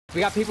We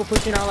got people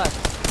pushing our left.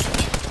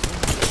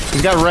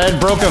 He's got red,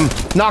 broke him,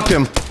 knocked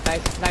him.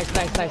 Nice, nice,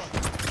 nice, nice.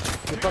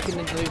 You're fucking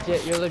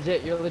legit, you're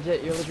legit, you're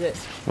legit, you're legit.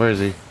 Where is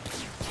he?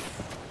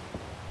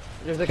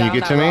 There's a guy Can you on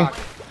get that to me? rock.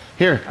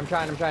 Here. I'm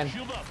trying, I'm trying.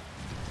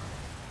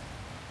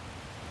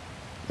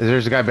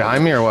 There's a guy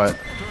behind me or what?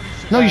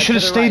 No, you should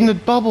have stayed in the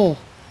bubble.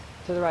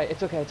 To the right,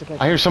 it's okay, it's okay.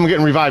 I hear someone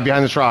getting revived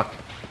behind this rock.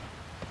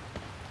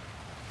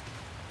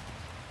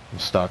 I'm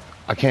stuck.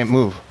 I can't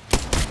move.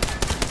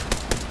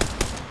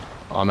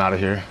 I'm out of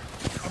here.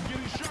 I'm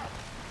getting shot.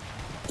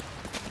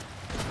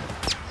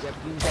 Yep,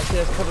 use that shit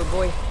as cover,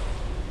 boy.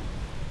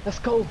 Let's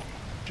go.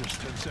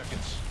 Just 10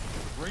 seconds.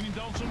 Raining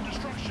down some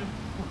destruction.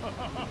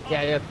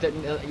 Yeah,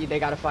 they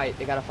gotta fight,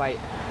 they gotta fight.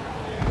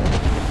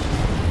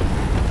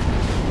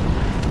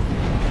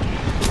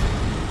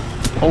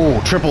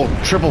 Oh, triple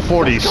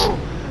 40s.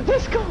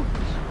 Let's go!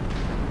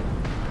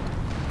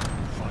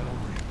 Final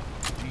ring.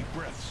 Deep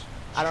breaths.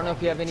 I don't know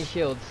if you have any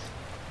shields.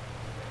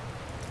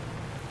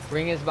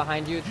 Ring is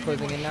behind you, it's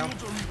closing in now.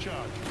 Shields are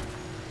recharged.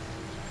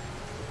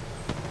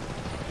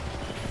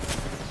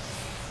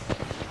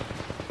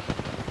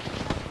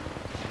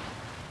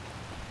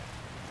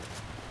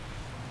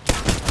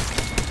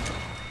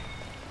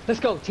 Let's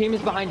go, team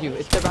is behind you.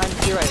 They're behind you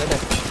to your right, right there.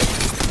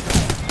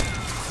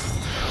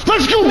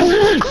 Let's go!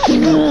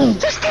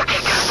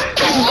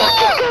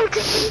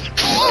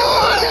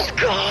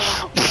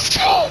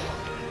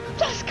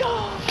 Let's go!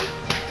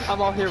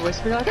 I'm all here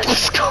whispering like,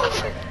 let's go!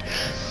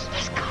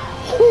 Let's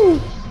go!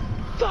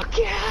 Fuck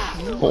yeah!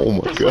 Oh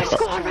my That's god. my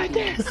squad right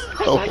there! That's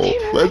my Oh,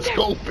 team right let's there.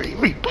 go,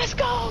 baby. Let's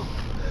go!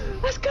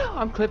 Let's go!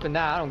 I'm clipping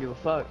that, I don't give a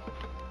fuck.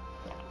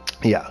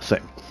 Yeah,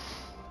 same.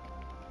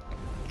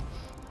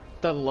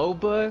 The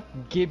Loba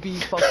Gibby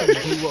fucking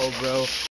duo, bro.